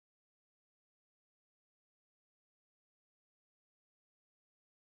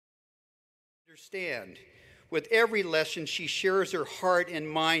Understand. With every lesson, she shares her heart and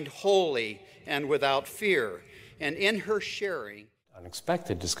mind wholly and without fear. And in her sharing,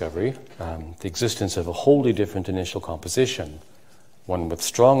 unexpected discovery, the existence of a wholly different initial composition, one with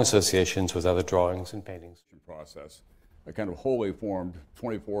strong associations with other drawings and paintings. Process, a kind of wholly formed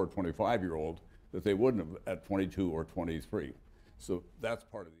 24 or 25-year-old that they wouldn't have at 22 or 23. So that's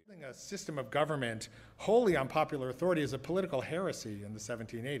part of the... A system of government wholly on popular authority is a political heresy in the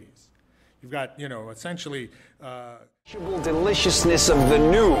 1780s. You've got, essentially... deliciousness of the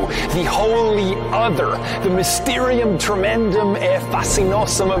new, the wholly other, the mysterium tremendum e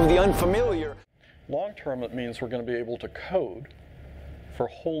fascinosum of the unfamiliar. Long term, it means we're going to be able to code for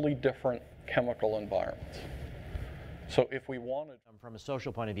wholly different chemical environments. So if we wanted... From a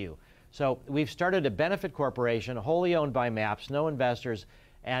social point of view. So we've started a benefit corporation wholly owned by MAPS, no investors,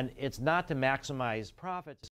 and it's not to maximize profits.